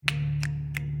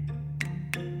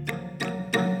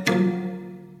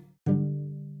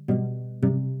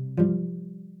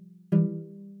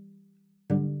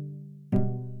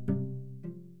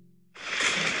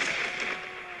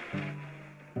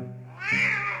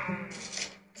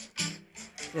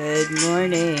Good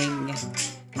morning.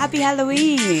 Happy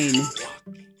Halloween.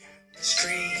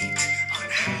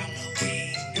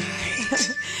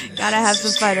 Gotta have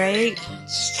some fun, right?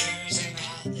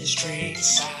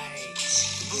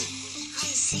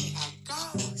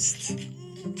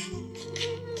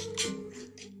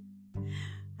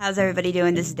 How's everybody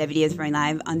doing? This is Debbie Diaz Frying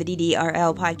Live on the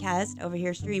DDRL podcast, over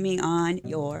here streaming on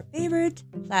your favorite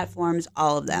platforms,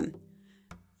 all of them.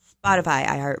 Spotify,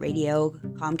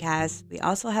 iHeartRadio, Comcast. We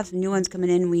also have some new ones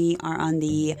coming in. We are on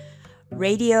the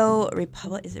Radio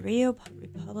Republic. Is it Radio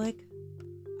Republic?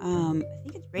 I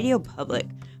think it's Radio Public,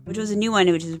 which was a new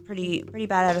one, which is a pretty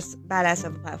badass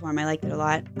of a platform. I liked it a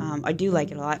lot. I do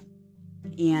like it a lot.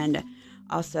 And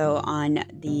also on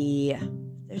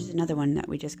there's another one that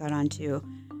we just got onto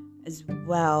as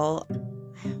well.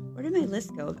 Where did my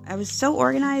list go? I was so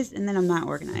organized, and then I'm not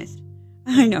organized.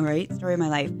 I know, right? Story of my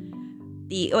life.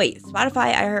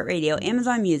 Spotify, iHeartRadio,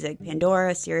 Amazon Music,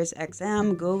 Pandora, Sirius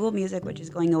XM, Google Music, which is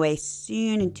going away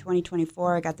soon in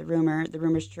 2024. I got the rumor. The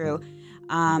rumor's true.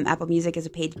 Apple Music is a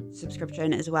paid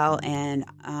subscription as well, and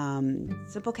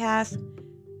Simplecast,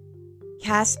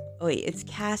 it's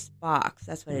Castbox.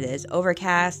 That's what it is.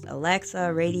 Overcast,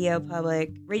 Alexa, Radio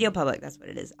Public. That's what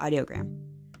it is. Audiogram.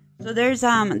 So there's a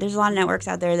lot of networks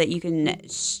out there that you can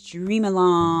stream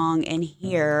along and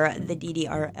hear the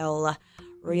DDRL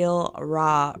Real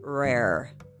Raw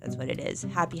Rare. That's what it is.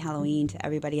 Happy Halloween to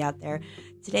everybody out there.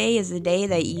 Today is the day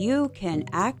that you can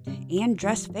act and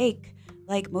dress fake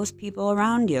like most people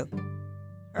around you.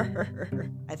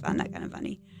 I found that kind of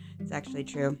funny. It's actually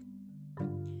true.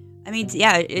 I mean,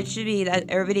 yeah, it should be that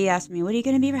everybody asks me, what are you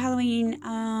going to be for Halloween?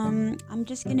 I'm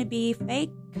just going to be fake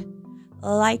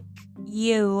like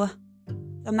you.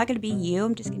 So I'm not going to be you.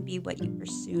 I'm just going to be what you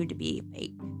pursue to be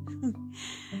fake.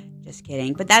 Just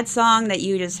kidding. But that song that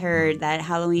you just heard, that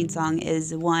Halloween song,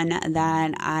 is one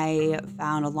that I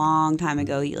found a long time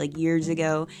ago, like years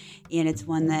ago. And it's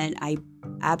one that I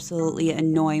absolutely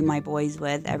annoy my boys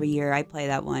with. Every year I play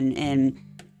that one. And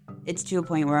it's to a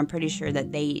point where I'm pretty sure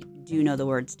that they do know the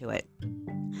words to it.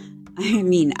 I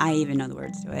mean, I even know the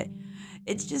words to it.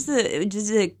 It's just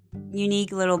a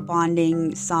unique little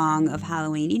bonding song of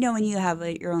Halloween. You know, when you have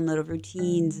your own little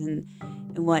routines and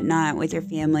whatnot with your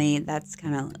family, that's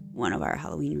kind of one of our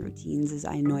Halloween routines, is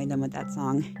I annoy them with that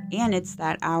song. And it's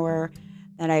that hour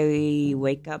that I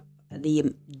wake up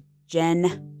the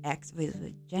Gen X. Wait, is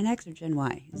it Gen X or Gen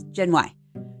Y? It's Gen Y.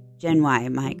 Gen Y,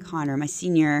 my Connor, my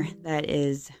senior, that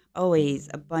is always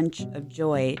a bunch of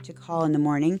joy to call in the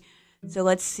morning. So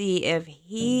let's see if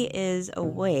he is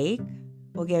awake.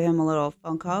 We'll give him a little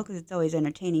phone call because it's always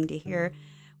entertaining to hear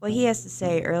what he has to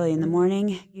say early in the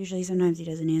morning. Usually, sometimes he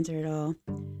doesn't answer at all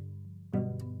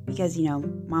because, you know,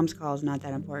 mom's call is not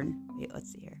that important. Wait,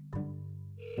 let's see here.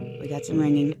 We got some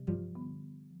ringing.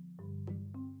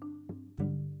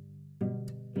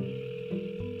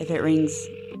 If it rings,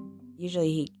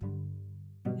 usually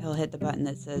he'll hit the button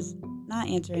that says not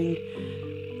answering.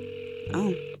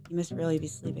 Oh, he must really be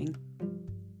sleeping.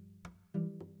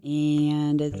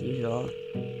 And as usual,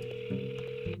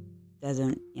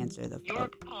 doesn't answer the phone. Your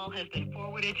call has been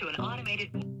forwarded to an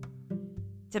automated...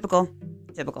 Typical.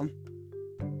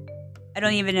 I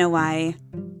don't even know why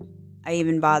I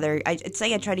even bother. It's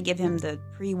like I try to give him the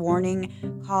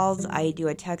pre-warning calls. I do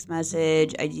a text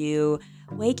message. I do,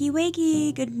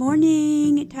 wakey, good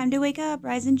morning, time to wake up,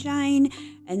 rise and shine.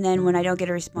 And then when I don't get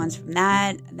a response from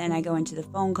that, then I go into the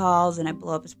phone calls and I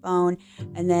blow up his phone.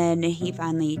 And then he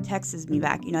finally texts me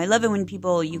back. You know, I love it when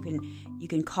people, you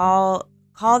can call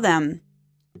them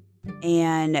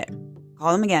and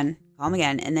call them again,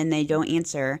 and then they don't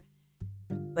answer.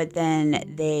 But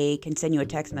then they can send you a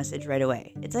text message right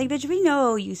away. It's like, bitch, we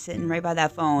know you sitting right by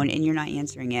that phone and you're not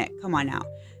answering it. Come on now.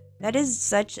 That is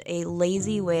such a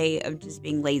lazy way of just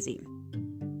being lazy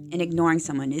and ignoring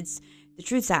someone. It's the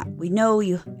truth's that we know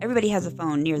everybody has a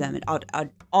phone near them at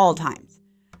all times.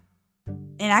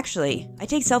 And actually, I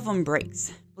take cell phone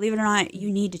breaks. Believe it or not,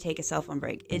 you need to take a cell phone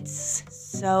break. It's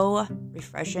so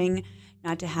refreshing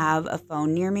not to have a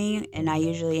phone near me. And I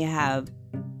usually have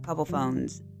a couple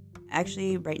phones.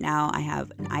 Actually, right now, I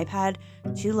have an iPad,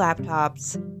 2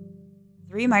 laptops,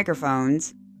 3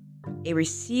 microphones, a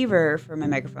receiver for my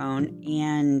microphone,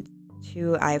 and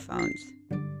 2 iPhones.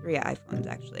 3 iPhones,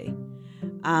 actually.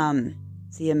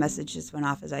 See, a message just went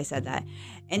off as I said that.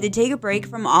 And to take a break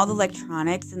from all the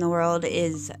electronics in the world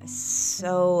is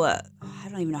so... I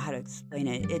don't even know how to explain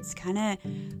it. It's kind of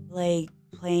like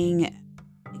playing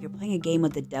you're playing a game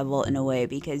with the devil in a way,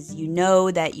 because you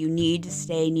know that you need to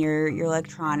stay near your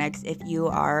electronics if you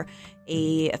are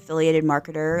a affiliated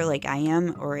marketer like I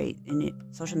am, or a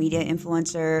social media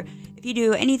influencer. If you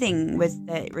do anything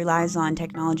that relies on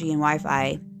technology and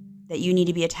Wi-Fi, that you need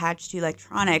to be attached to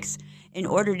electronics in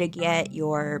order to get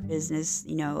your business,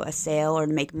 a sale or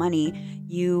to make money.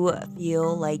 You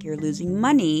feel like you're losing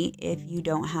money if you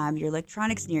don't have your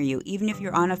electronics near you, even if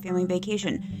you're on a family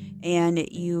vacation and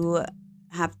you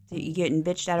getting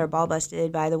bitched at or ball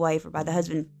busted by the wife or by the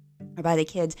husband or by the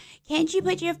kids. Can't you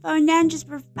put your phone down just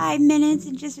for 5 minutes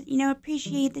and just,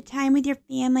 appreciate the time with your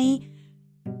family?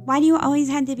 Why do you always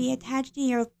have to be attached to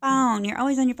your phone? You're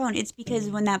always on your phone. It's because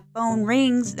when that phone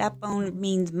rings, that phone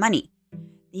means money.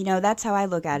 That's how I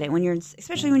look at it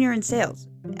especially when you're in sales.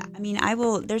 I mean,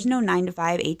 there's no 9 to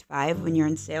 5, 8 to 5 when you're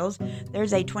in sales.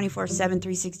 There's a 24/7,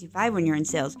 365 when you're in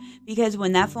sales. Because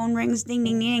when that phone rings, ding,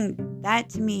 ding, ding, that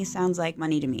to me sounds like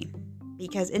money to me.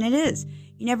 And it is.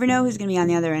 You never know who's going to be on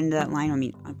the other end of that line. I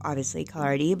mean, obviously caller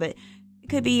ID, but it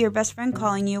could be your best friend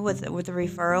calling you with a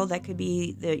referral. That could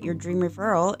be your dream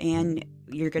referral, and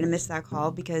you're going to miss that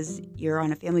call because you're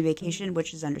on a family vacation,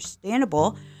 which is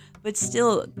understandable. But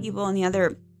still, people on the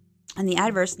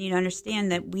adverse need to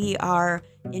understand that we are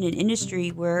in an industry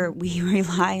where we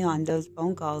rely on those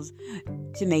phone calls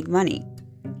to make money.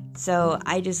 So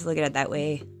I just look at it that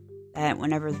way, that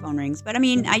whenever the phone rings. But I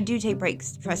mean, I do take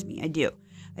breaks. Trust me, I do.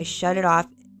 I shut it off,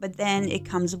 but then it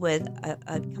comes with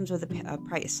a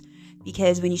price.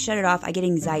 Because when you shut it off, I get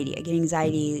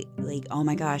anxiety. Like, oh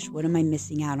my gosh, what am I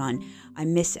missing out on?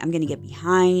 I'm going to get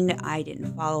behind. I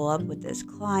didn't follow up with this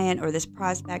client or this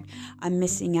prospect. I'm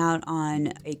missing out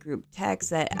on a group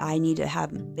text that I need to have.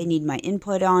 They need my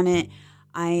input on it.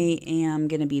 I am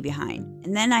going to be behind.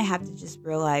 And then I have to just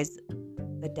realize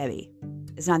that, Debbie,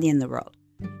 it's not the end of the world.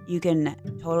 You can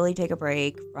totally take a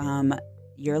break from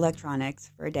your electronics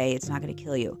for a day. It's not going to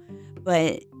kill you.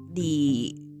 But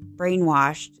the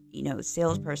brainwashed,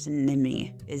 salesperson in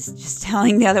me is just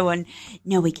telling the other one,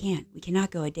 no, we can't. We cannot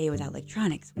go a day without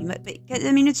electronics.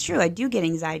 It's true. I do get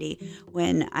anxiety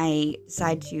when I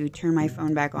decide to turn my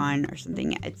phone back on or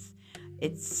something.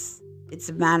 It's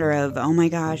a matter of, oh my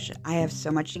gosh, I have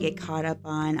so much to get caught up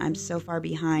on. I'm so far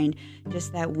behind.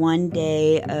 Just that one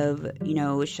day of,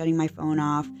 shutting my phone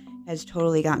off has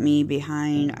totally got me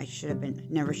behind.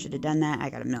 Never should have done that.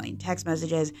 I got a million text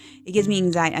messages. It gives me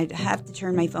anxiety. I have to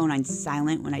turn my phone on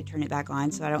silent when I turn it back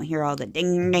on, so I don't hear all the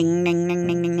ding, ding, ding, ding,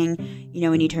 ding, ding,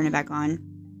 ding, when you turn it back on.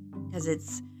 Because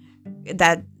it's,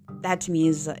 that to me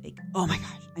is like, oh my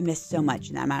gosh, I missed so much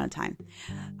in that amount of time.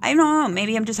 I don't know,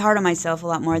 maybe I'm just hard on myself a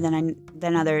lot more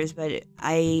than others, but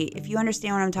if you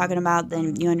understand what I'm talking about,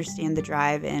 then you understand the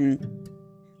drive and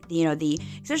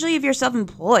especially if you're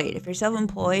self-employed. If you're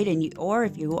self-employed or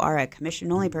if you are a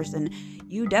commission-only person,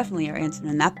 you definitely are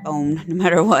answering that phone no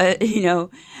matter what.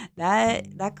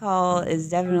 That call is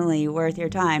definitely worth your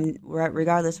time,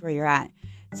 regardless where you're at.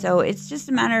 So it's just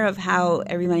a matter of how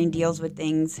everybody deals with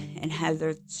things and has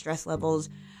their stress levels.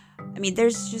 I mean,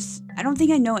 I don't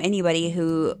think I know anybody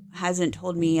who hasn't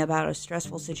told me about a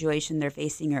stressful situation they're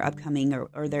facing or upcoming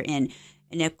or they're in.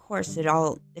 And of course,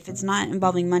 if it's not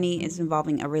involving money, it's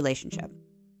involving a relationship.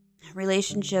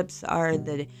 Relationships are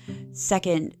the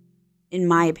second, in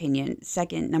my opinion,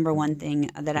 number one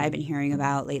thing that I've been hearing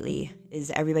about lately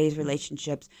is everybody's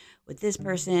relationships with this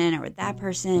person or with that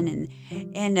person.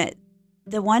 And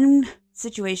the one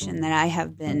situation that I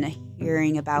have been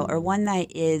hearing about, or one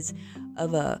that is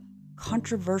of a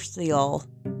controversial,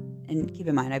 and keep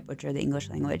in mind I butcher the English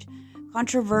language,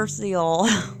 controversial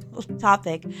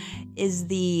topic, is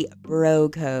the bro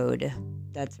code.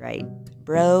 That's right,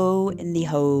 bro and the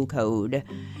hoe code.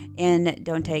 And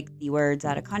don't take the words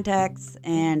out of context.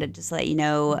 And just let you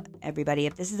know, everybody,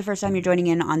 if this is the first time you're joining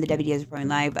in on the Debbie Diaz Reporting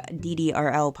Live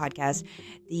DDRL podcast,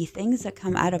 the things that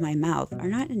come out of my mouth are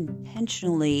not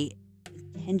intentionally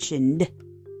intentioned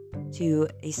to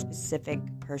a specific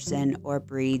person or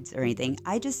breeds or anything.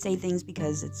 I just say things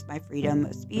because it's my freedom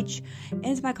of speech and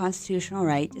it's my constitutional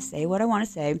right to say what I want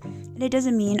to say. And it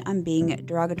doesn't mean I'm being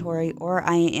derogatory or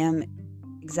I am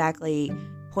exactly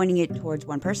pointing it towards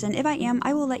one person. If I am,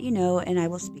 I will let you know and I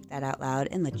will speak that out loud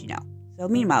and let you know. So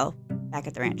meanwhile, back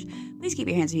at the ranch, please keep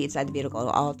your hands and feet inside the vehicle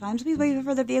at all times. Please wait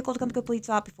for the vehicle to come to a complete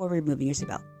stop before removing your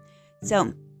seatbelt.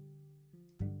 So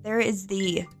there's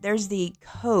the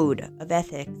code of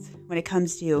ethics when it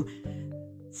comes to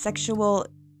sexual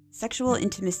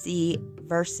intimacy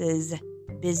versus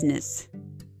business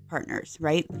partners,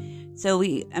 right? So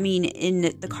in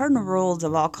the cardinal rules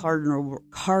of all cardinal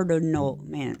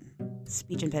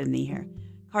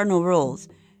rules,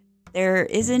 there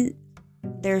isn't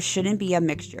there shouldn't be a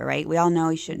mixture, right? We all know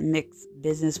you shouldn't mix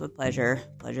business with pleasure,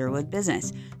 pleasure with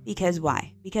business. Because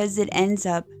why? Because it ends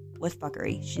up with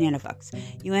fuckery,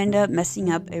 shenanifucks. You end up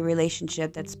messing up a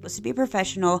relationship that's supposed to be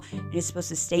professional and is supposed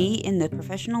to stay in the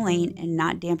professional lane and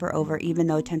not damper over, even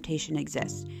though temptation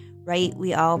exists, right?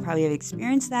 We all probably have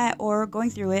experienced that, or going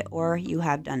through it, or you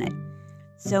have done it.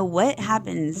 So what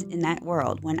happens in that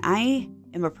world when I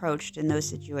am approached in those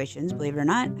situations? Believe it or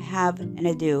not, I have and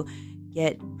I do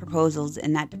get proposals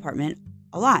in that department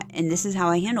a lot, and this is how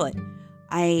I handle it.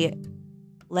 I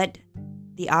let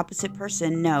the opposite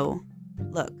person know,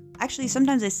 look, actually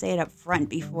sometimes I say it up front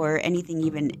before anything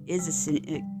even is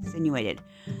insinuated.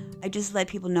 I just let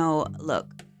people know, look,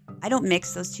 I don't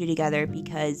mix those two together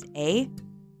because A,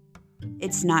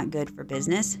 it's not good for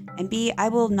business, and B, I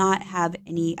will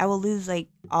lose like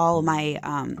all my,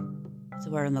 what's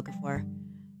the word I'm looking for?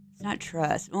 It's not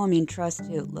trust. Well, I mean trust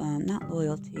too. Not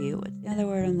loyalty. What's the other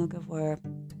word I'm looking for?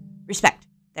 Respect.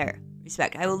 There.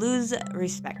 Respect. I will lose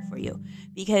respect for you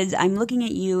because I'm looking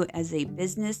at you as a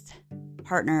business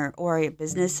partner or a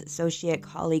business associate,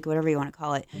 colleague, whatever you want to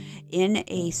call it, in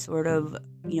a sort of,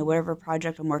 whatever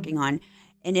project I'm working on.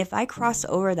 And if I cross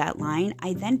over that line,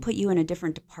 I then put you in a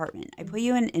different department. I put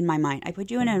you in my mind. I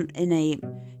put you in a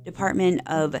department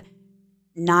of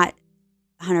not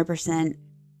 100%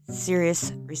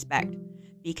 serious respect,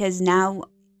 because now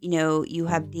you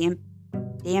have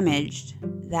damaged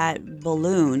that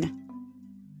balloon.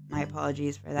 My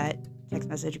apologies for that text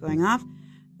message going off.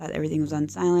 Thought everything was on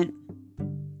silent.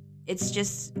 It's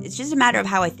just a matter of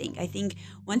how I think. I think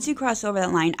once you cross over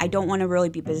that line, I don't want to really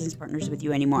be business partners with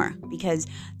you anymore, because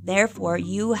therefore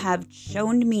you have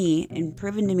shown me and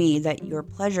proven to me that your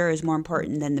pleasure is more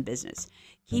important than the business.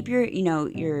 Keep your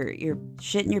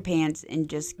shit in your pants and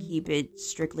just keep it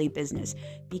strictly business,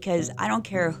 because I don't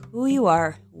care who you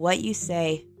are, what you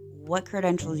say, what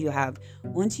credentials you have.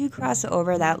 Once you cross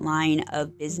over that line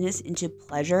of business into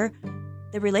pleasure,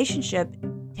 the relationship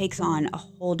takes on a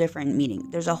whole different meaning.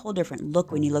 There's a whole different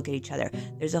look when you look at each other.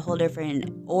 There's a whole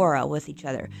different aura with each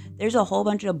other. There's a whole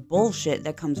bunch of bullshit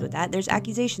that comes with that. There's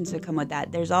accusations that come with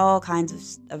that. There's all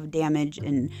kinds of damage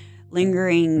and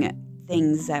lingering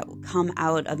things that come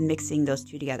out of mixing those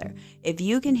two together. If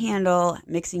you can handle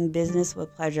mixing business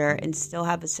with pleasure and still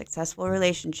have a successful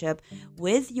relationship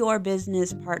with your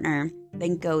business partner,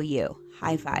 then go you.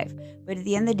 High five. But at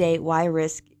the end of the day, why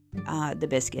risk the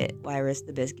biscuit? Why risk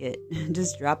the biscuit?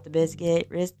 Just drop the biscuit,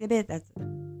 risk the bit. I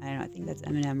don't know. I think that's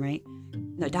Eminem, right?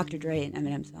 No, Dr. Dre and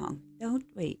Eminem song. Don't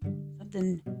wait.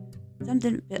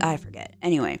 Something. I forget.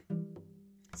 Anyway,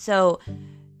 so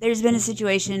there's been a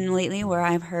situation lately where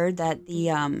I've heard that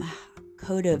the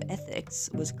code of ethics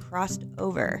was crossed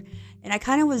over. And I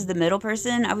kind of was the middle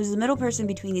person. I was the middle person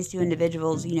between these two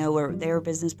individuals, where they were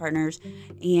business partners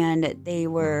and they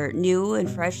were new and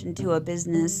fresh into a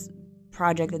business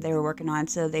project that they were working on.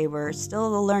 So they were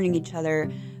still learning each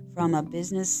other from a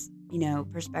business,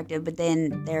 perspective. But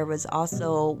then there was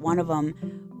also one of them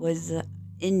was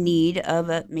in need of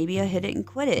maybe a hit it and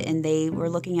quit it, and they were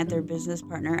looking at their business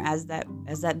partner as that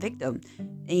victim.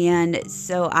 And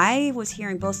so I was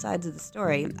hearing both sides of the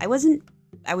story. I was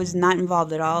not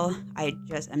involved at all. I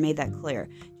made that clear.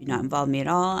 Do not involve me at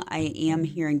all. I am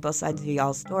hearing both sides of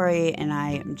y'all's story, and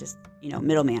I am just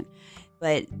middleman.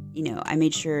 But I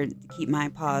made sure to keep my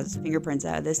fingerprints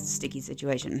out of this sticky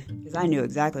situation, because I knew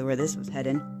exactly where this was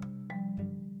heading.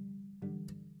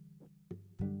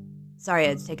 Sorry, I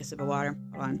had to take a sip of water.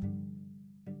 Hold on.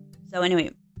 So anyway,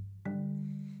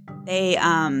 they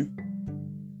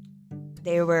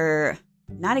were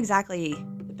not exactly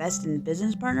the best in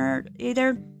business partner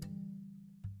either,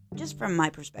 just from my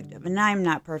perspective. And I'm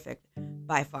not perfect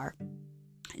by far.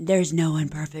 There's no one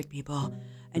perfect, people.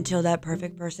 Until that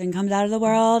perfect person comes out of the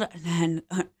world, then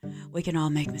we can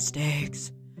all make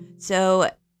mistakes.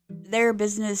 So their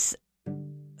business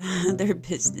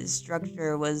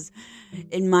structure was,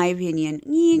 in my opinion,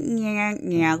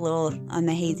 a little on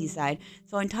the hazy side.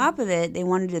 So on top of it, they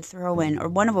wanted to throw in, or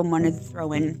one of them wanted to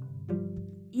throw in,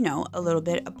 a little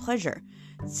bit of pleasure.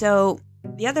 So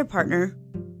the other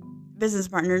business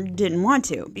partner, didn't want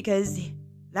to, because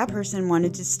that person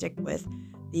wanted to stick with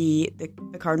the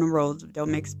cardinal rules of don't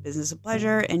mix business with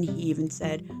pleasure. And he even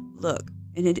said, look,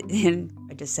 and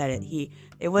I just said it,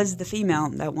 it was the female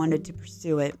that wanted to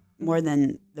pursue it more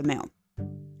than the male.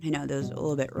 I know those a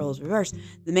little bit roles reversed.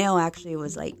 The male actually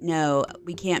was like, no,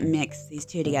 we can't mix these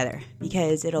two together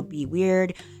because it'll be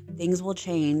weird. Things will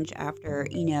change after,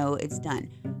 it's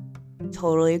done.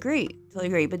 Totally agree.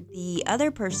 But the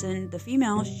other person, the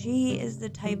female, she is the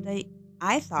type that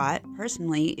I thought,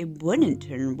 personally, it wouldn't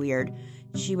turn weird.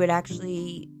 She would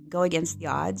actually go against the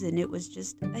odds, and it was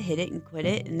just a hit it and quit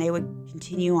it, and they would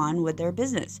continue on with their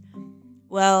business.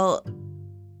 Well,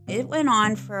 it went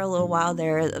on for a little while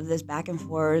there of this back and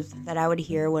forth that I would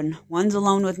hear when one's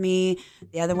alone with me,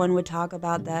 the other one would talk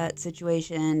about that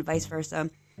situation, vice versa.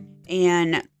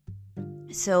 And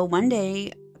so one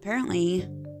day, apparently,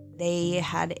 they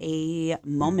had a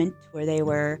moment where they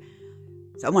were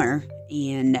somewhere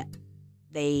and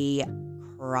they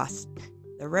crossed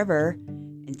the river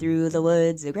and through the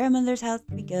woods. The grandmother's house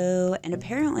we go, and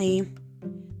apparently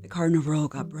the cardinal rule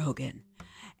got broken.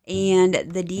 And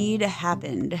the deed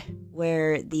happened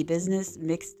where the business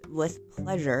mixed with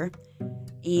pleasure.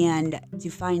 And to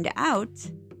find out,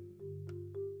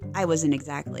 I wasn't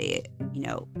exactly,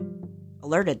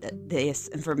 alerted to this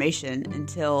information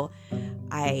until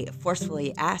I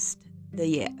forcefully asked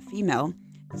the female,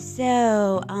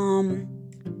 so,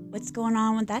 what's going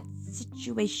on with that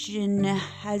situation?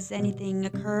 Has anything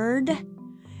occurred?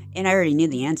 And I already knew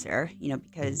the answer,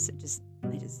 because I just,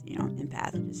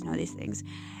 empath, I just know these things.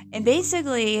 And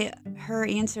basically, her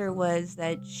answer was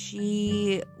that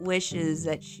she wishes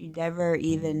that she never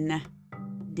even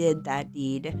did that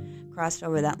deed, crossed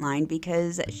over that line,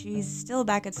 because she's still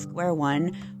back at square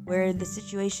one, where the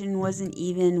situation wasn't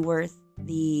even worth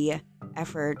the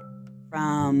effort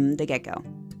from the get-go.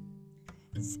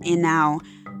 And now,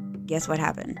 guess what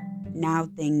happened? Now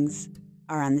things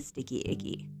are on the sticky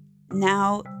icky.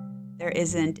 Now there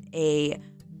isn't a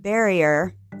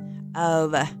barrier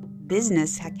of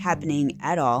business happening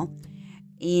at all.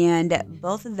 And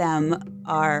both of them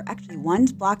are, actually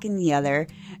one's blocking the other,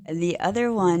 and the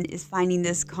other one is finding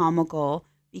this comical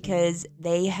because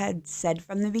they had said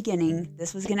from the beginning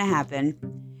this was going to happen.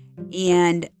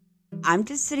 And I'm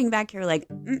just sitting back here like,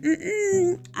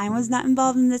 I was not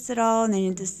involved in this at all. And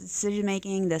then this decision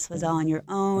making, this was all on your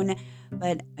own.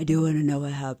 But I do want to know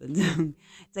what happens.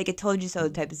 It's like a told you so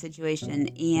type of situation.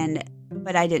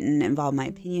 But I didn't involve my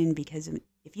opinion, because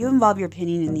if you involve your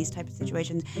opinion in these type of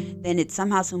situations, then it's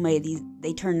somehow, some way,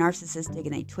 they turn narcissistic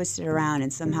and they twist it around,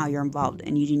 and somehow you're involved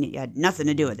and you had nothing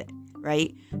to do with it,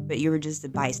 right? But you were just a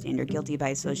bystander, guilty by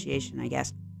association, I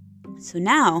guess. So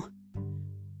now,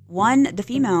 the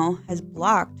female has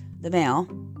blocked the male,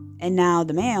 and now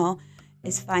the male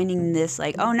is finding this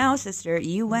like, oh no, sister,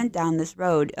 you went down this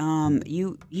road.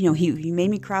 You made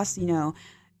me cross,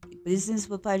 business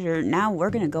with pleasure. Now we're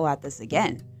gonna go at this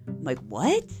again. I'm like,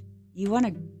 what? You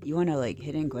wanna like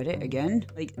hit and quit it again?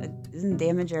 Like, isn't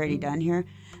damage already done here?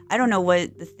 I don't know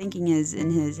what the thinking is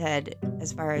in his head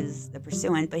as far as the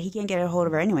pursuant, but he can't get a hold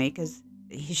of her anyway because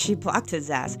she blocked his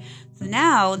ass. So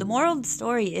now the moral of the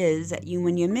story is that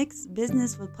when you mix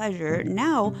business with pleasure,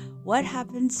 now what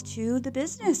happens to the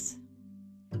business?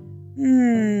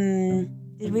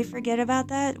 Did we forget about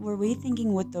that? Were we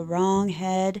thinking with the wrong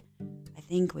head? I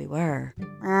think we were.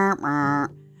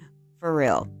 For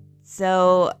real.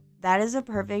 So that is a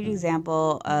perfect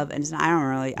example of, and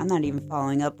I'm not even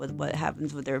following up with what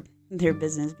happens with their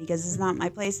business, because it's not my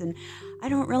place and I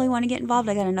don't really want to get involved.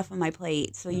 I got enough on my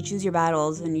plate. So you choose your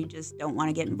battles and you just don't want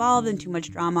to get involved in too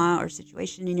much drama or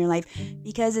situation in your life,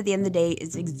 because at the end of the day,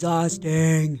 it's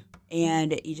exhausting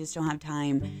and you just don't have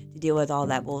time to deal with all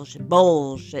that bullshit.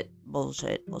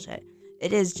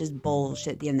 It is just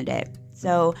bullshit at the end of the day.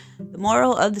 So the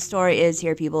moral of the story is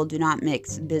here, people, do not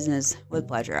mix business with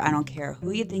pleasure. I don't care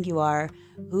who you think you are,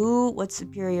 what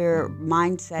superior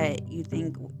mindset you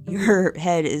think your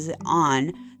head is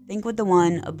on. Think with the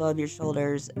one above your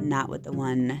shoulders, not with the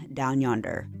one down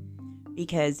yonder,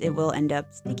 because it will end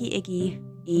up sticky icky.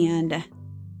 And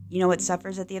you know what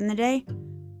suffers at the end of the day?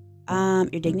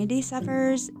 Your dignity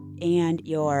suffers, and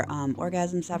your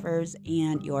orgasm suffers,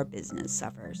 and your business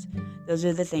suffers. Those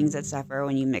are the things that suffer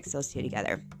when you mix those two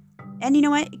together. And you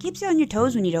know what? It keeps you on your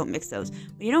toes when you don't mix those.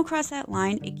 When you don't cross that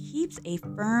line, it keeps a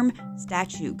firm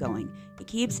statute going. It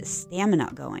keeps a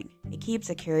stamina going. It keeps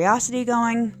a curiosity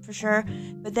going, for sure.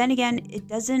 But then again, it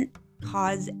doesn't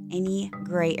cause any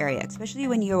gray area, especially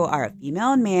when you are a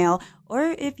female and male,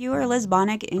 or if you are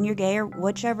lesbonic and you're gay, or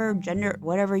whichever gender,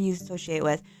 whatever you associate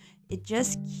with. It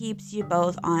just keeps you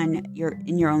both in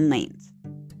your own lanes.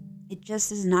 It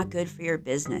just is not good for your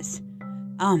business.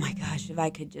 Oh my gosh, if I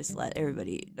could just let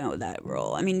everybody know that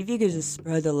rule. I mean, if you could just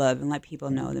spread the love and let people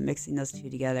know that mixing those two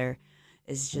together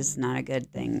is just not a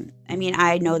good thing. I mean,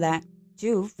 I know that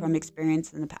too from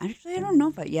experience in the past. Actually, I don't know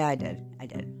if I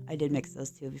did mix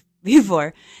those two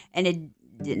before, and it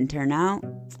didn't turn out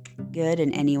good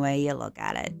in any way you look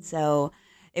at it. So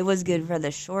it was good for the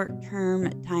short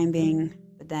term time being,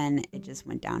 but then it just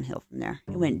went downhill from there.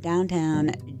 It went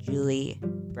downtown Julie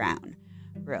Brown.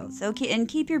 Bro. So, and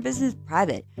keep your business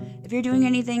private. If you're doing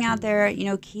anything out there,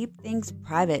 keep things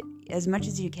private. as much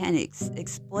as you can.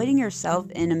 Exploiting yourself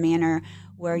in a manner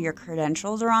where your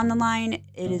credentials are on the line,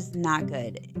 it is not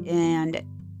good. And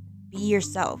be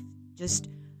yourself. Just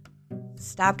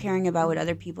stop caring about what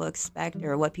other people expect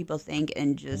or what people think,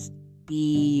 and just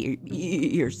be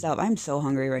yourself. I'm so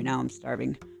hungry right now. I'm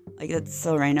starving. Like, that's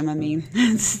so random of me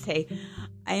to say.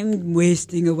 I'm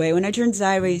wasting away. When I turn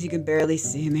sideways, you can barely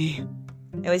see me.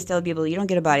 I always tell people, you don't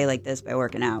get a body like this by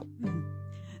working out.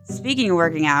 Speaking of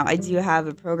working out, I do have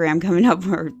a program coming up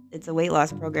where it's a weight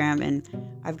loss program, and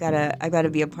I've got to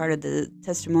be a part of the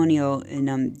testimonial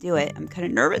and do it. I'm kind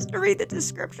of nervous to read the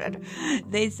description.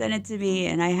 They sent it to me,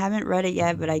 and I haven't read it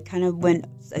yet, but I kind of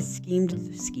schemed.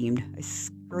 I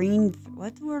screened.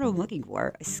 What's the word I'm looking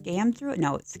for? I scammed through it.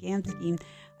 No, it's schemed.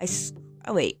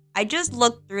 I just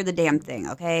looked through the damn thing.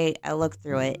 Okay, I looked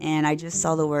through it, and I just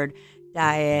saw the word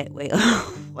diet, weight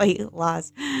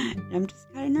loss, and I'm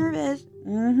just kind of nervous.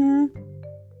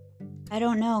 I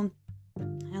don't know,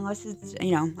 unless it's,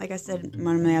 like I said in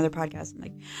one of my other podcasts, I'm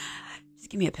like, just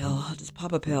give me a pill. I'll just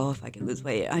pop a pill if I can lose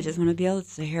weight. I just want to be able to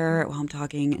sit here while I'm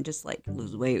talking and just like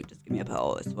lose weight. Just give me a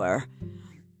pill, I swear.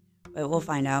 But we'll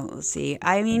find out. We'll see.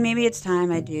 I mean, maybe it's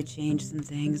time I do change some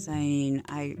things. I mean,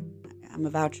 I'm a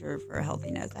voucher for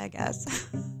healthiness, I guess.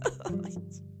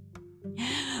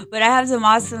 But I have some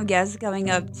awesome guests coming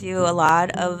up too. A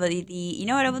lot of you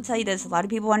know what, I will tell you this. A lot of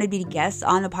people want to be guests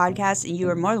on the podcast, and you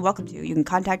are more than welcome to. You can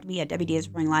contact me at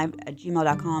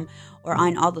wdsprayinglive@gmail.com or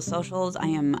on all the socials. I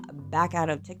am back out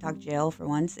of TikTok jail for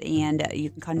once, and you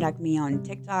can contact me on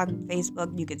TikTok,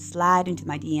 Facebook. You could slide into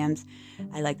my DMs.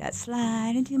 I like that.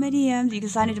 Slide into my DMs. You can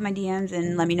slide into my DMs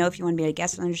and let me know if you want to be a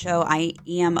guest on the show. I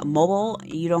am mobile.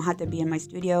 You don't have to be in my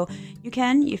studio. You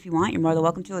can if you want. You're more than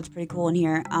welcome to. It's pretty cool in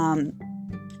here.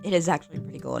 It is actually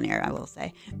pretty cool in here, I will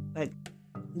say. But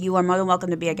you are more than welcome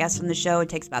to be a guest on the show. It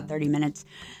takes about 30 minutes.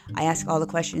 I ask all the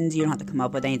questions. You don't have to come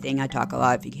up with anything. I talk a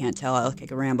lot. If you can't tell, I'll kick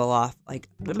a ramble off. Like,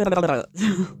 I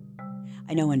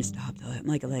know when to stop, though. I'm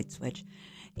like a light switch.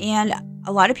 And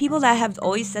a lot of people that have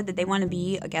always said that they want to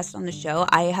be a guest on the show,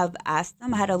 I have asked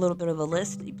them. I had a little bit of a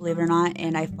list, believe it or not,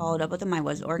 and I followed up with them. I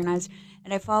was organized,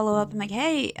 and I follow up. I'm like,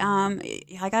 hey,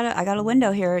 I got a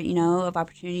window here, of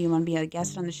opportunity. You want to be a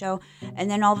guest on the show?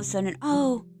 And then all of a sudden,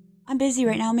 oh, I'm busy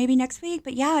right now. Maybe next week,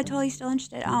 but yeah, I'm totally still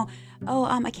interested. I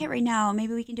can't right now.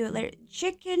 Maybe we can do it later.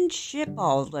 Chicken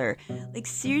shitballer. Like,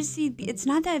 seriously, it's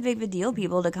not that big of a deal,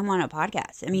 people, to come on a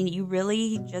podcast. I mean, you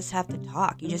really just have to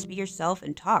talk. You just be yourself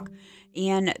and talk.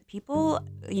 And people,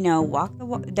 walk the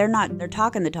walk. They're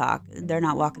talking the talk. They're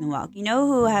not walking the walk. You know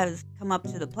who has come up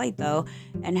to the plate, though,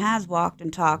 and has walked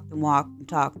and talked and walked and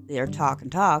talked, their talk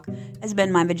and talk, has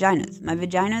been my vaginas. My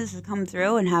vaginas have come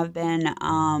through and have been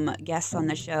guests on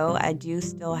the show. I do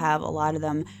still have a lot of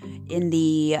them in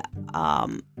the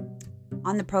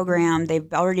on the program.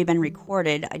 They've already been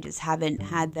recorded. I just haven't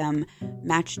had them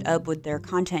matched up with their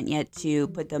content yet to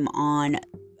put them on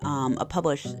a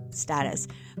published status.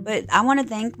 But I want to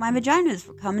thank my vaginas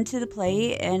for coming to the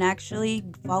plate and actually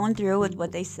following through with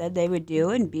what they said they would do,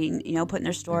 and being, putting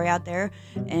their story out there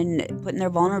and putting their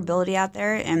vulnerability out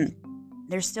there. And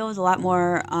there still is a lot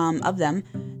more of them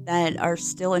that are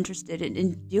still interested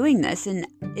in doing this. And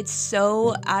it's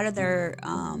so out of their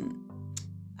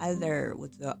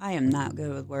I am not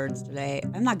good with words today.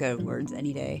 I'm not good with words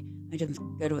any day. I'm just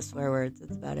good with swear words.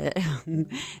 That's about it.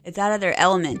 It's out of their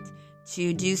element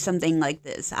to do something like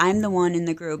this. I'm the one in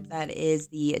the group that is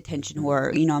the attention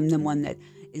whore. I'm the one that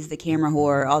is the camera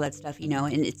whore, all that stuff, and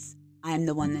I'm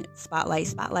the one that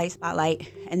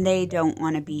spotlight, and they don't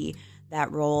want to be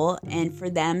that role. And for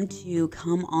them to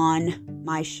come on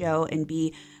my show and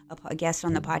be a guest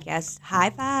on the podcast, high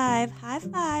five.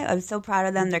 I'm so proud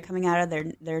of them. They're coming out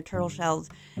of their turtle shells,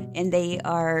 and they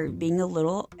are being a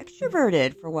little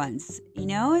extroverted for once.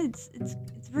 It's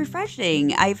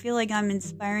refreshing. I feel like I'm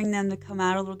inspiring them to come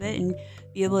out a little bit and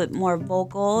be a little bit more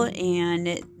vocal, and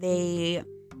they,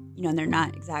 they're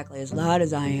not exactly as loud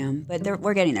as I am, but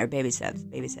we're getting there. Baby steps.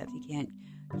 You can't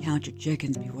count your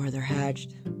chickens before they're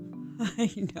hatched.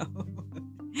 I know.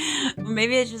 Or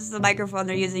maybe it's just the microphone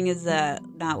they're using is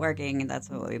not working, and that's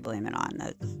what we blame it on.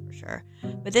 That's for sure.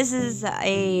 But this is just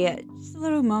a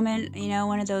little moment,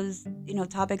 one of those,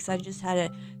 topics I just had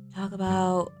to talk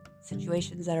about,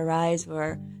 situations that arise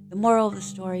where the moral of the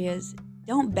story is,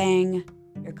 don't bang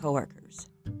your coworkers,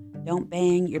 don't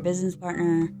bang your business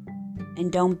partner,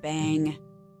 and don't bang,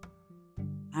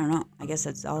 I don't know, I guess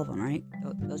that's all of them, right?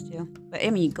 Those two. But I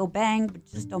mean, go bang, but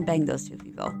just don't bang those two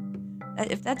people.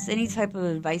 If that's any type of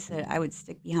advice that I would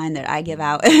stick behind that I give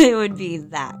out, it would be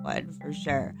that one for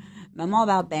sure. I'm all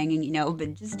about banging,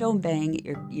 but just don't bang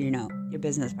your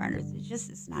business partners.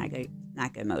 It's not good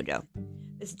mojo.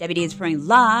 This is Debbie D is performing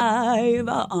live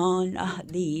on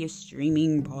the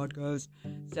streaming podcast.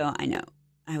 So I know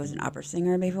I was an opera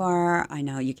singer before. I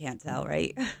know you can't tell,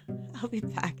 right? I'll be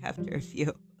back after a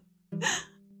few.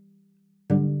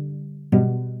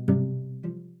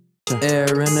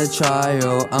 Air in a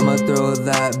trial, I'ma throw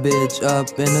that bitch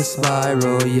up in a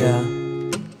spiral, yeah.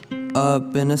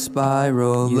 Up in a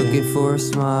spiral, looking for a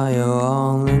smile,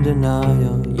 all in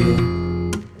denial, yeah.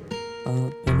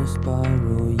 Up in a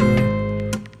spiral, yeah.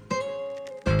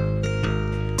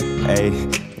 Hey,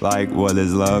 like what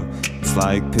is love? It's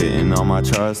like pitting all my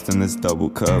trust in this double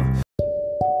cup.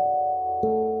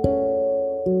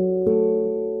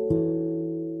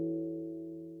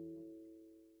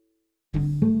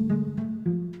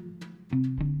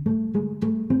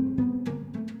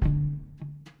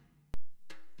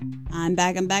 I'm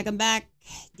back.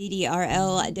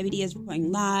 DDRL, WD is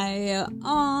reporting live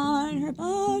on her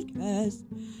podcast.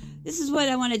 This is what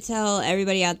I want to tell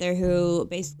everybody out there who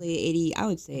basically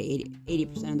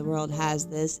 80% of the world has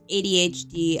this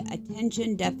ADHD,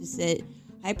 attention deficit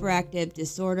hyperactive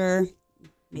disorder.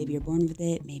 Maybe you're born with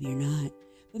it, maybe you're not.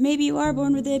 But maybe you are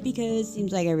born with it because it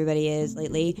seems like everybody is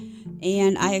lately.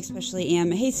 And I especially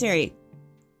am. Hey Siri,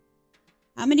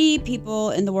 how many people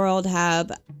in the world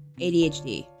have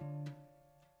ADHD?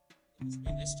 It has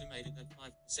been estimated that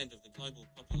 5% of the global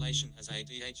population has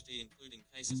ADHD, including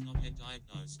cases not yet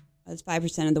diagnosed. That's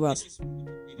 5% of the world. This is from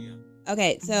Wikipedia.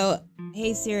 Okay, so,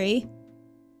 hey Siri,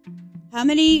 how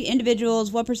many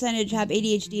individuals, what percentage have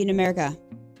ADHD in America?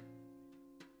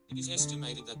 It is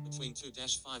estimated that between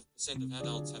 2-5% of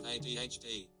adults have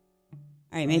ADHD.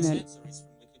 Alright, This maybe answer is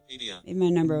from Wikipedia. my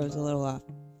number was a little off.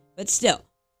 But still,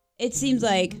 it seems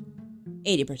like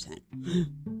 80%.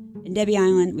 In Debbie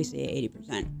Island, we say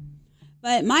 80%.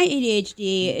 But my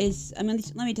ADHD is, let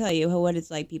me tell you what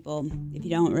it's like, people. If you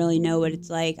don't really know what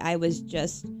it's like, I was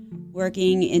just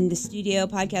working in the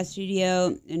podcast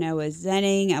studio, and I was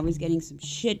zenning. I was getting some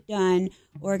shit done,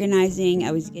 organizing.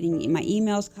 I was getting my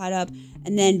emails caught up.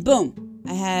 And then, boom,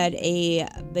 I had a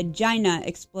vagina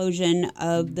explosion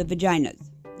of the vaginas.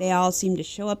 They all seemed to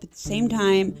show up at the same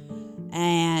time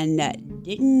and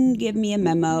didn't give me a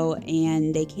memo.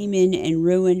 And they came in and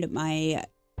ruined my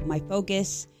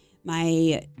focus,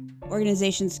 my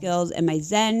organization skills, and my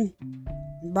zen.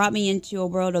 Brought me into a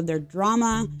world of their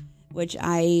drama, which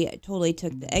I totally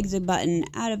took the exit button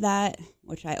out of that,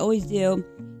 which I always do,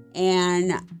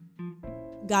 and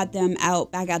got them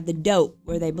back out the dope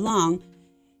where they belong.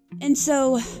 And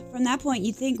so from that point,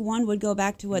 you think one would go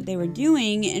back to what they were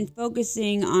doing and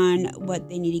focusing on what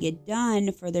they need to get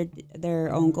done for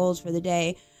their own goals for the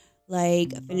day,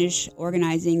 like finish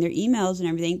organizing their emails and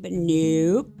everything. But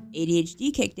nope,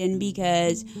 ADHD kicked in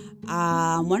because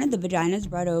one of the vaginas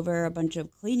brought over a bunch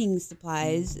of cleaning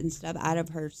supplies and stuff out of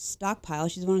her stockpile.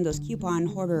 She's one of those coupon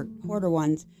hoarder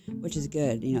ones, which is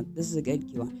good. You know, this is a good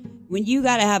coupon. When you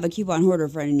gotta have a coupon hoarder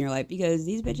friend in your life, because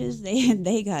these bitches,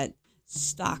 they got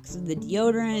stocks of the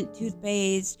deodorant,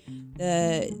 toothpaste,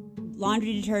 the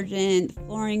laundry detergent, the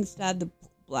flooring stuff,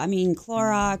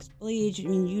 Clorox, bleach,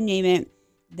 you name it.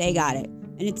 They got it.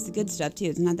 And it's the good stuff, too.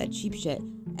 It's not that cheap shit.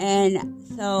 And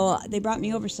so they brought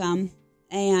me over some.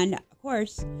 And, of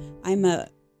course, I'm a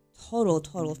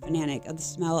total fanatic of the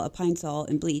smell of pine sol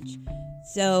and bleach.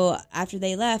 So after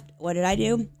they left, what did I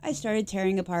do? I started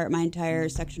tearing apart my entire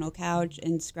sectional couch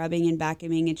and scrubbing and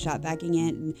vacuuming and shop vacuuming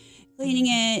it and cleaning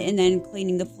it and then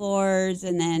cleaning the floors.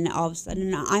 And then all of a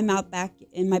sudden, I'm out back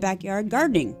in my backyard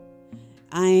gardening.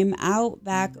 I'm out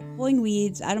back pulling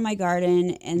weeds out of my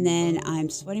garden, and then I'm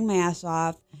sweating my ass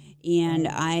off, and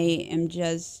I am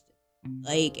just,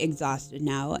 exhausted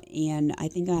now, and I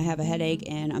think I have a headache,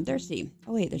 and I'm thirsty.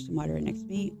 Oh, wait, there's some water right next to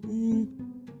me.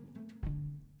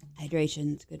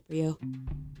 Hydration is good for you.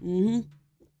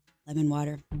 Lemon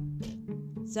water.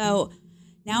 So,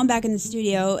 now I'm back in the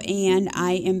studio, and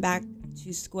I am back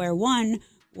to square one,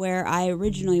 where I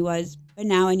originally was, but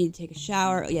now I need to take a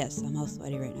shower. Yes, I'm all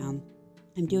sweaty right now.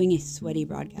 I'm doing a sweaty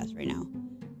broadcast right now,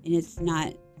 and it's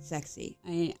not sexy.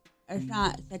 It's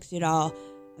not sexy at all.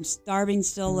 I'm starving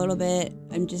still a little bit.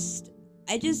 I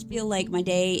just feel like my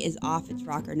day is off its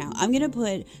rocker now. I'm going to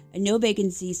put a no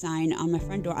vacancy sign on my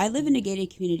front door. I live in a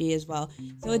gated community as well,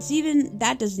 so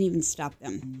that doesn't even stop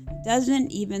them.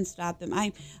 Doesn't even stop them.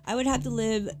 I would have to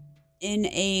live in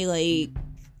a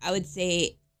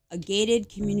gated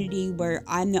community where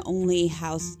I'm the only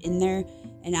house in there,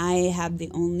 and I have the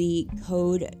only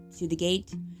code to the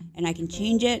gate, and I can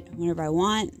change it whenever I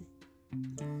want,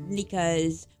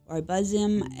 or I buzz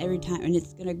him every time, and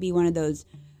it's going to be one of those,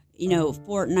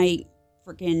 Fortnite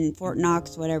freaking Fort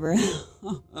Knox, whatever.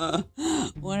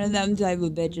 One of them type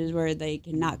of bitches where they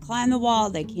cannot climb the wall,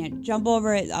 they can't jump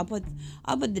over it. I'll put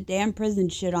the damn prison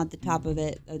shit on the top of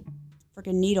it. The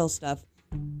freaking needle stuff.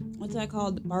 What's that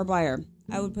called? Barbed wire.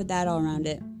 I would put that all around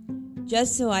it.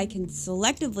 Just so I can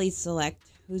selectively select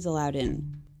who's allowed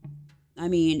in. I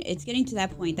mean, it's getting to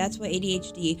that point. That's what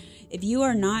ADHD, if you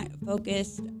are not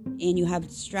focused and you have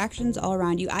distractions all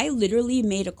around you. I literally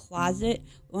made a closet.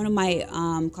 One of my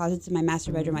closets in my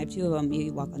master bedroom, I have two of them.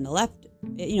 You walk on the left.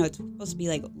 It's supposed to be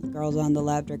like girls on the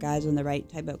left or guys on the right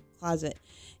type of closet.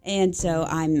 And so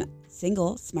I'm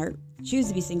single, smart, choose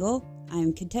to be single.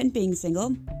 I'm content being single,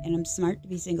 and I'm smart to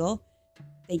be single.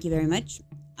 Thank you very much.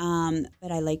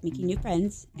 But I like making new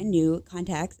friends and new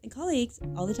contacts and colleagues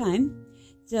all the time.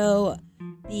 So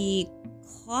the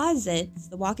closets,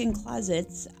 the walk-in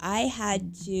closets,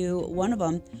 one of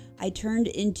them, I turned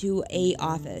into a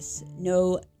office.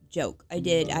 No joke. I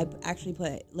did. I actually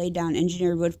laid down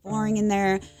engineered wood flooring in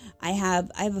there. I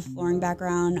have a flooring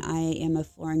background. I am a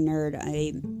flooring nerd.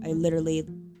 I literally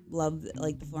love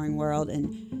like the flooring world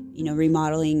and,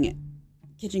 remodeling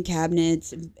kitchen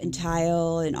cabinets and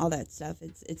tile and all that stuff.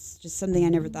 It's just something I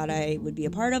never thought I would be a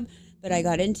part of, but I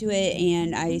got into it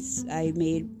and I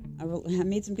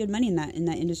made some good money in that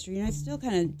industry, and I still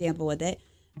kind of dabble with it.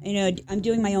 I'm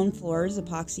doing my own floors,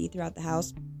 epoxy throughout the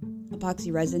house,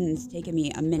 epoxy resin. It's taken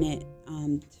me a minute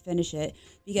to finish it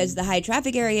because the high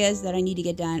traffic areas that I need to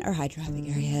get done are high traffic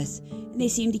areas, and they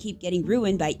seem to keep getting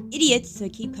ruined by idiots who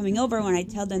keep coming over when I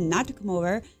tell them not to come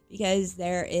over because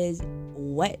there is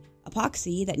wet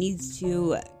epoxy that needs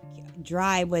to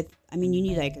dry with, you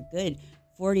need like a good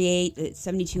 48 to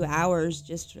 72 hours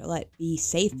just to let be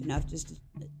safe enough just to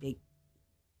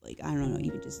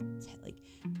even just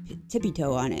tippy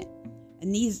toe on it.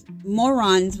 And these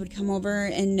morons would come over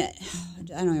and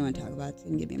I don't even want to talk about it. It's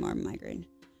going to give me more of a migraine.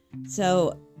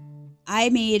 So I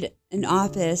made an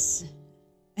office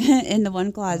in the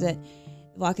one closet,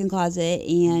 walk-in closet,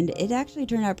 and it actually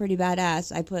turned out pretty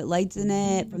badass. I put lights in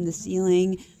it from the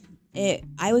ceiling.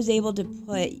 I was able to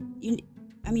put,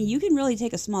 you can really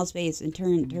take a small space and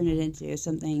turn it into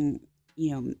something,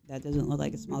 that doesn't look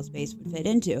like a small space would fit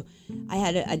into. I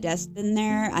had a desk in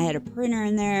there. I had a printer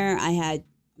in there. I had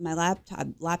my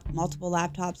multiple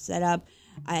laptops set up.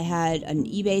 I had an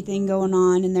eBay thing going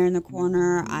on in there in the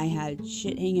corner. I had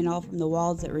shit hanging all from the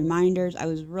walls at reminders. I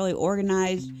was really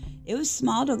organized. It was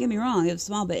small, don't get me wrong. It was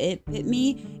small, but it fit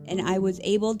me, and I was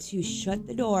able to shut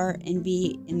the door and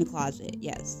be in the closet.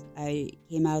 Yes, I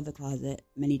came out of the closet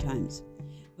many times.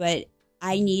 But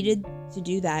I needed to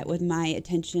do that with my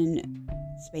attention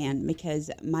span because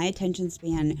my attention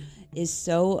span is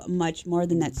so much more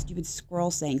than that stupid squirrel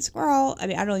saying. Squirrel, I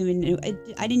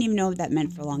didn't even know what that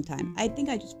meant for a long time. I think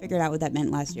I just figured out what that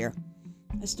meant last year.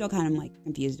 I'm still kind of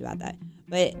confused about that.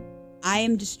 But I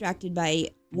am distracted by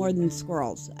more than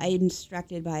squirrels. I am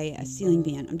distracted by a ceiling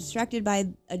fan. I'm distracted by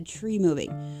a tree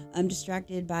moving. I'm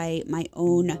distracted by my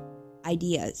own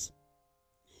ideas.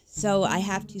 So I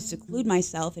have to seclude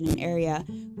myself in an area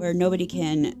where nobody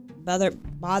can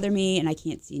bother me, and I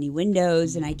can't see any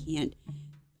windows, and I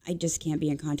just can't be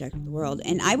in contact with the world.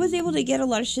 And I was able to get a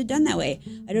lot of shit done that way.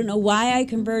 I don't know why I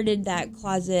converted that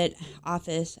closet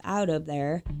office out of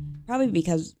there. Probably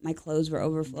because my clothes were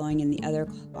overflowing in the other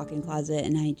walk-in closet,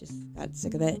 and I just got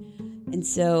sick of it. And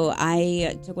so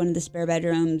I took one of the spare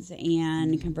bedrooms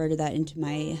and converted that into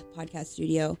my podcast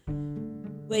studio,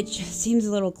 which seems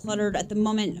a little cluttered at the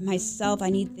moment myself. I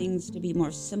need things to be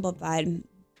more simplified.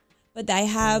 But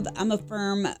I'm a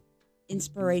firm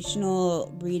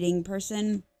inspirational reading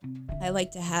person. I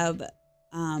like to have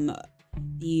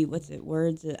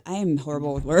words. I am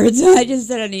horrible with words. I just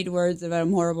said I need words, but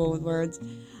I'm horrible with words.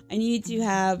 I need to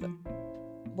have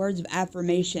words of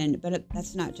affirmation, but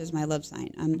that's not just my love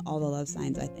sign. I'm all the love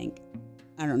signs, I think.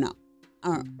 I don't know.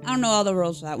 I don't know all the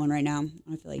rules for that one right now. I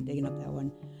don't feel like digging up that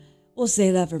one. We'll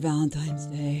save that for Valentine's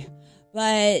Day.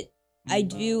 But I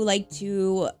do like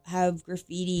to have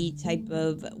graffiti type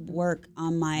of work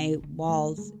on my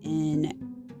walls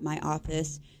in my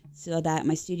office,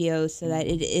 my studio, so that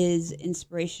it is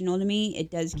inspirational to me.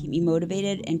 It does keep me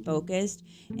motivated and focused,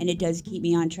 and it does keep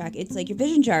me on track. It's like your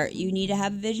vision chart. You need to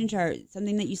have a vision chart,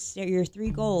 something that you stare, your three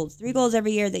goals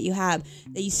every year that you have,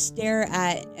 that you stare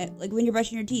at like when you're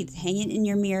brushing your teeth. Hang it in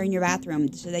your mirror in your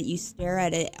bathroom so that you stare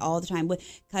at it all the time.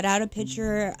 Cut out a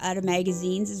picture out of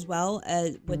magazines as well,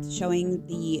 with showing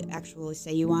the actual,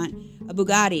 say you want a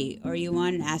Bugatti or you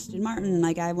want an Aston Martin.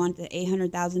 Like I want the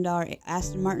 $800,000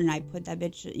 Aston Martin. I put that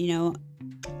bitch,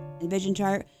 in vision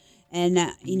chart. And,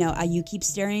 you keep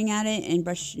staring at it and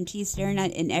brush your teeth staring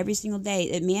at it, and every single day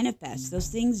it manifests. Those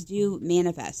things do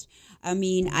manifest. I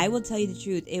mean, I will tell you the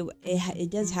truth. It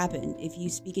does happen. If you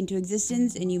speak into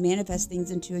existence and you manifest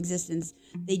things into existence,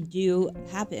 they do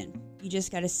happen. You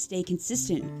just got to stay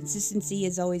consistent. Consistency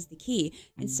is always the key,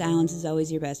 and silence is always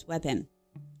your best weapon.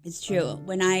 It's true.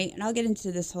 And I'll get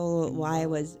into this whole why I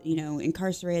was,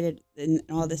 incarcerated and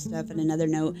all this stuff in another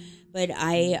note. But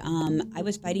I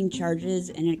was fighting charges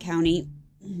in a county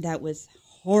that was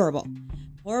horrible.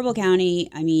 Horrible county.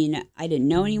 I mean, I didn't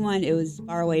know anyone. It was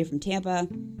far away from Tampa.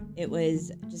 It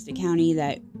was just a county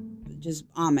that just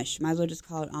Amish. Might as well just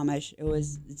call it Amish.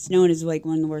 It's known as like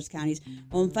one of the worst counties.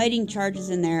 Well, I'm fighting charges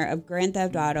in there of grand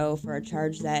theft auto for a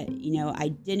charge that, I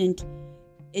didn't.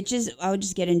 I would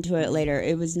just get into it later.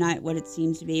 It was not what it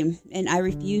seems to be. And I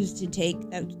refused to take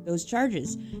those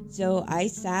charges. So I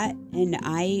sat and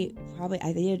I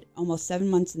did almost 7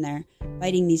 months in there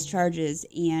fighting these charges.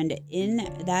 And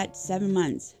in that 7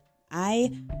 months,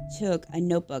 I took a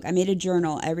notebook. I made a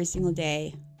journal every single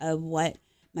day of what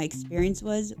my experience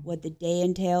was, what the day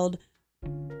entailed,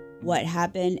 what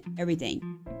happened, everything.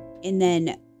 And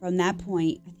then from that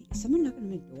point, I think, is someone knocking on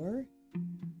my door?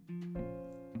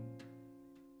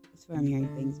 I'm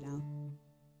hearing things now.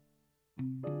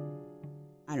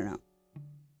 I don't know.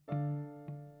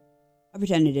 I'll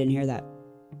pretend I didn't hear that.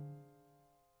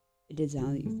 It did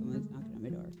sound like someone was knocking on my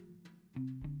door.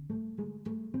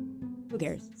 Who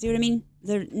cares? See what I mean?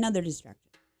 They're another distraction.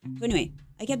 So anyway,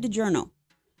 I kept a journal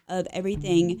of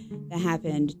everything that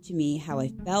happened to me, how I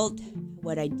felt,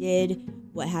 what I did,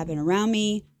 what happened around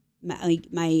me,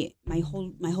 my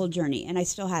whole journey, and I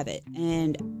still have it,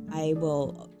 and I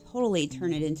will totally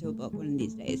turn it into a book one of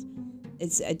these days.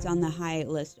 It's on the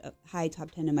high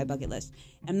top 10 in my bucket list.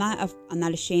 I'm not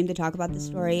ashamed to talk about the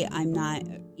story. I'm not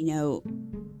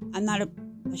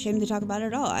ashamed to talk about it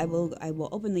at all. I will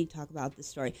openly talk about the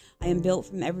story. I am built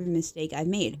from every mistake I've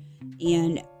made,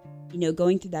 and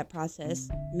going through that process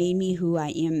made me who I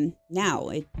am now.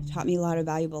 It taught me a lot of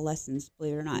valuable lessons,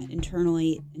 believe it or not,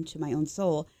 internally into my own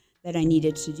soul that I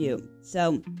needed to do.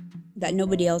 So that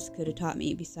nobody else could have taught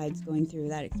me besides going through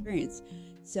that experience.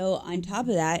 So on top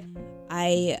of that,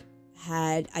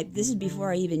 this is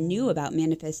before I even knew about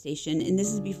manifestation, and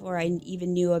this is before I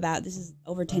even knew about, this is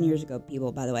over 10 years ago,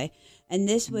 people, by the way, and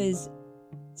this was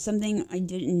something I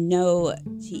didn't know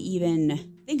to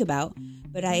even think about,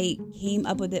 but I came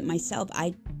up with it myself.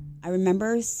 I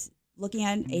remember looking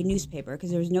at a newspaper, because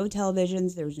there was no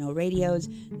televisions, there was no radios,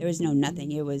 there was no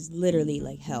nothing. It was literally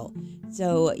like hell.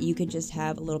 So you could just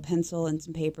have a little pencil and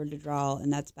some paper to draw,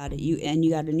 and that's about it. You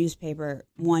got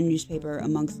one newspaper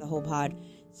amongst the whole pod.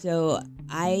 So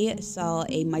I saw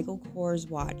a Michael Kors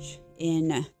watch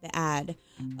in the ad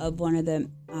of one of the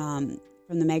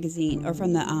from the magazine or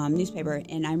from the newspaper,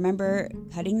 and I remember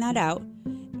cutting that out,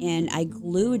 and I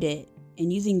glued it.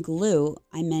 And using glue,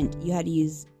 I meant you had to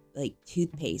use like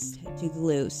toothpaste to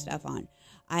glue stuff on.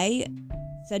 I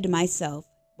said to myself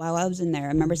while I was in there, I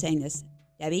remember saying this,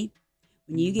 Debbie,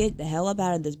 when you get the hell up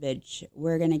out of this bitch,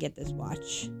 we're going to get this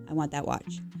watch. I want that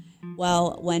watch.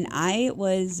 Well, when I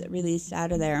was released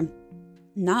out of there,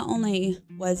 not only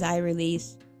was I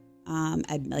released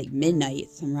at like midnight,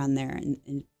 somewhere around there,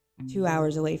 and 2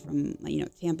 hours away from,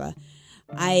 Tampa,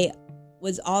 I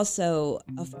was also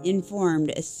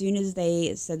informed as soon as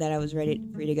they said that I was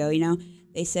free to go,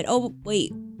 they said, oh,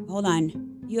 wait, hold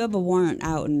on. You have a warrant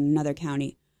out in another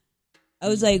county. I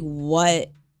was like,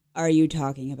 what are you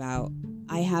talking about?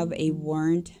 I have a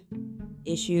warrant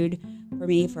issued for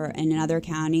me in another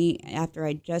county after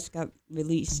I just got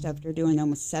released after doing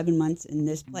almost 7 months in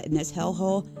this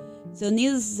hellhole. So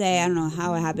needless to say, I don't know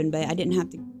how it happened, but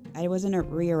I wasn't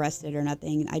rearrested or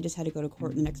nothing. I just had to go to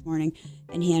court the next morning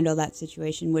and handle that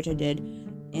situation, which I did,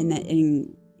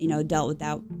 and dealt with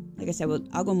that. Like I said,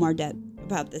 I'll go more depth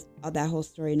about that whole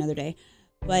story another day.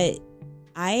 But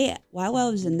while I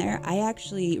was in there, I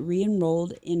actually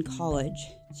re-enrolled in college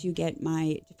to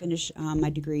finish my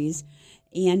degrees,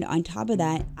 and on top of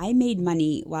that, I made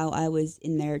money while I was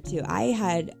in there too. I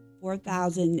had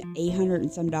 $4,800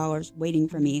 and some dollars waiting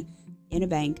for me in a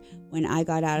bank when I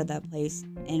got out of that place,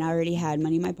 and I already had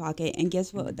money in my pocket. And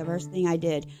guess what? The first thing I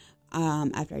did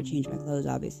after I changed my clothes,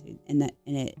 obviously, and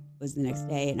it was the next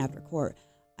day, and after court,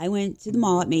 I went to the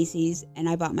mall at Macy's and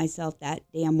I bought myself that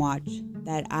damn watch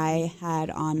that I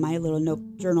had on my little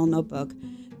journal notebook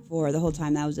for the whole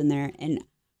time that I was in there. And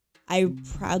I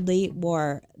proudly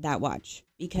wore that watch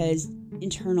because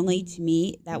internally to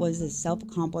me, that was a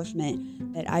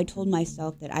self-accomplishment that I told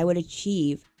myself that I would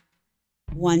achieve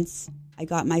once I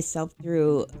got myself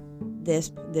through this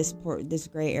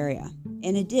gray area.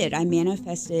 And it did. I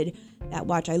manifested that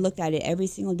watch. I looked at it every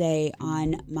single day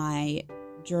on my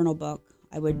journal book.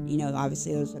 I would,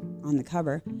 obviously it was on the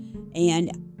cover,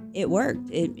 and it worked.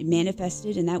 It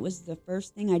manifested, and that was the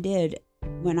first thing I did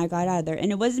when I got out of there.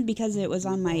 And it wasn't because it was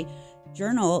on my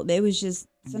journal. It was just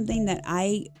something that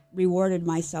I rewarded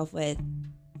myself with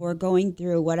for going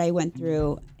through what I went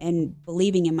through and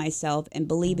believing in myself and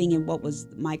believing in what was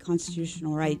my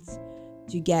constitutional rights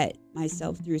to get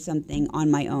myself through something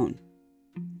on my own.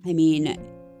 I mean,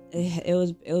 it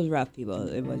was rough, people.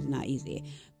 It was not easy.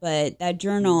 But that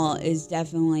journal is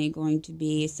definitely going to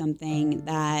be something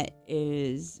that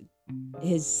is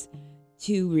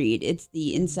to read. It's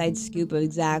the inside scoop of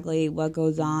exactly what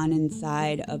goes on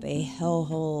inside of a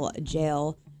hellhole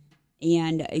jail,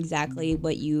 and exactly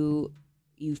what you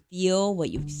feel, what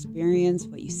you experience,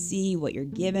 what you see, what you're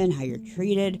given, how you're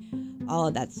treated, all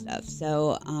of that stuff.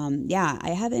 So, I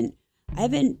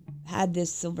haven't had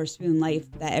this silver spoon life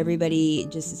that everybody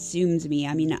just assumes me.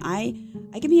 I mean, I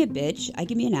can be a bitch. I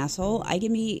can be an asshole. I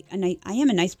am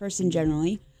a nice person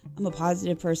generally. I'm a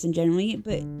positive person generally,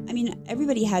 but I mean,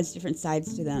 everybody has different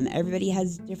sides to them. Everybody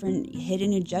has different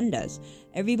hidden agendas.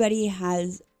 Everybody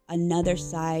has another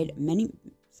side.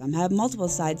 Some have multiple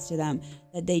sides to them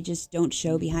that they just don't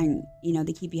show behind,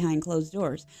 they keep behind closed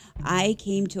doors. I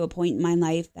came to a point in my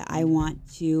life that I want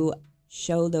to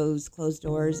show those closed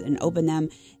doors and open them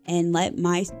and let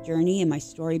my journey and my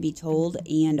story be told,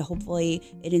 and hopefully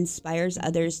it inspires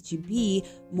others to be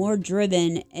more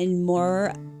driven and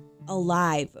more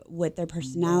alive with their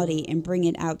personality and bring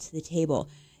it out to the table.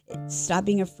 Stop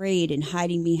being afraid and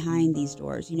hiding behind these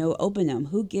doors. Open them.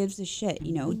 Who gives a shit?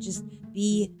 Just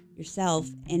be yourself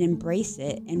and embrace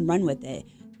it and run with it.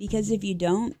 Because if you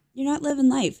don't, you're not living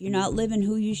life. You're not living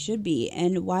who you should be.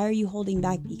 And why are you holding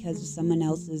back because of someone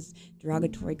else's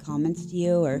derogatory comments to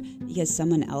you, or because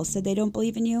someone else said they don't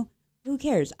believe in you? Who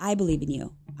cares? I believe in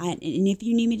you. And if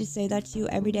you need me to say that to you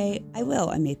every day, I will.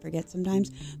 I may forget sometimes,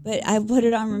 but I put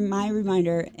it on my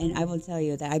reminder, and I will tell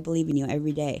you that I believe in you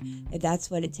every day. If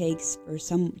that's what it takes for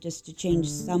just to change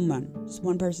someone, just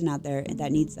one person out there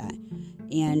that needs that.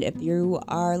 And if you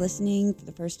are listening for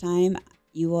the first time,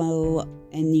 you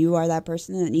are that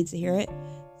person that needs to hear it,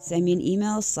 send me an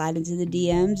email, slide into the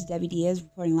DMs, Debbie Diaz,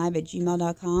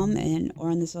 reportinglive@gmail.com,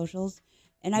 or on the socials,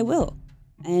 and I will.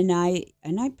 And I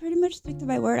pretty much stick to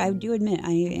my word. I do admit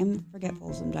I am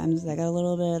forgetful sometimes. I got a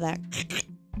little bit of that,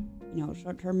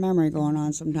 short-term memory going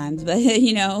on sometimes. But,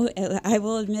 I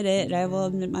will admit it, and I will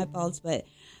admit my faults. But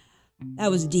that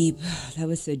was deep. That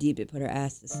was so deep it put her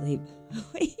ass to sleep.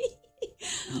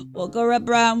 Woke her up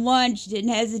around 1. She didn't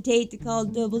hesitate to call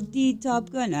Double D Top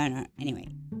Gun. No. Anyway,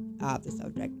 off the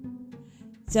subject.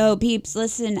 So, peeps,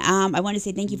 listen, I want to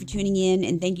say thank you for tuning in,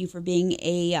 and thank you for being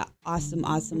a awesome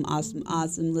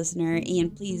listener.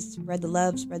 And please spread the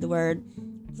love, spread the word.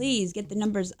 Please get the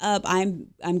numbers up.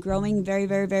 I'm growing very,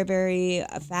 very, very, very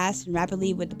fast and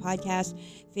rapidly with the podcast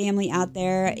family out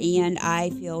there, and I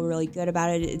feel really good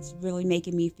about it. It's really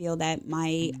making me feel that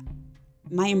my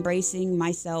embracing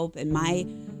myself and my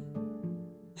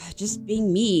just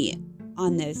being me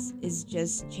on this is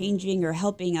just changing or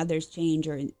helping others change,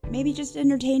 or maybe just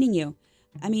entertaining you.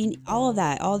 I mean, all of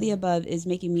that, all the above is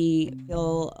making me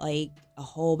feel like a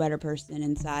whole better person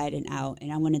inside and out,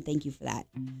 and I want to thank you for that.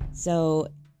 So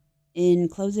in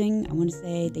closing, I want to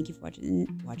say thank you for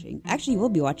watching. Actually, we'll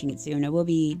be watching it soon. I will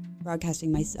be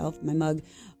broadcasting myself, my mug,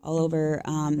 all over,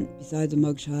 besides a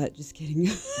mug shot. Just kidding.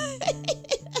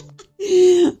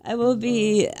 I will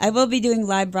be doing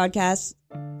live broadcasts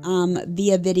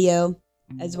via video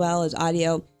as well as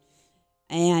audio,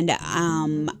 and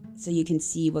so you can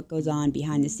see what goes on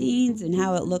behind the scenes and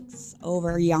how it looks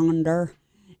over yonder,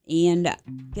 and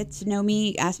get to know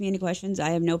me. Ask me any questions.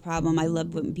 I have no problem. I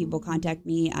love when people contact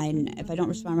me, and if I don't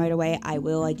respond right away, I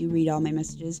will. I do read all my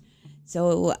messages,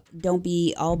 so don't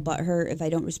be all butthurt if I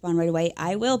don't respond right away.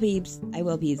 I will, peeps.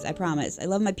 I promise. I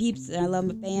love my peeps, and I love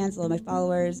my fans. I love my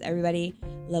followers, everybody.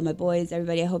 I love my boys,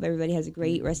 everybody. I hope everybody has a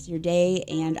great rest of your day,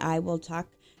 and I will talk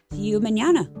to you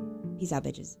mañana. Peace out,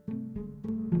 bitches.